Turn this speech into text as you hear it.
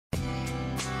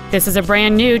This is a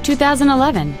brand new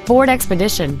 2011 Ford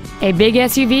Expedition, a big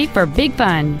SUV for big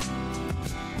fun.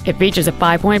 It features a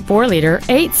 5.4-liter,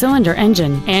 8-cylinder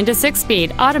engine and a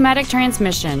 6-speed automatic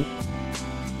transmission.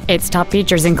 Its top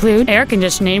features include air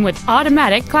conditioning with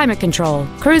automatic climate control,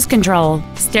 cruise control,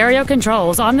 stereo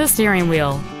controls on the steering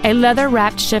wheel, a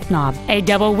leather-wrapped shift knob, a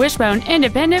double wishbone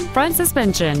independent front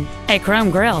suspension, a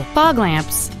chrome grille, fog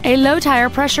lamps, a low-tire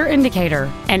pressure indicator,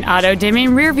 an auto-dimming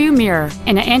rearview mirror,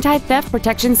 and an anti-theft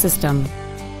protection system.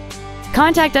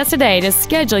 Contact us today to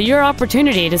schedule your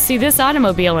opportunity to see this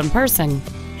automobile in person.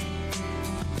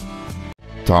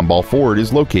 Tomball Ford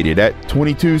is located at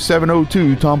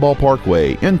 22702 Tomball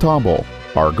Parkway in Tomball.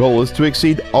 Our goal is to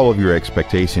exceed all of your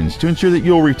expectations to ensure that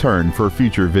you'll return for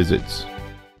future visits.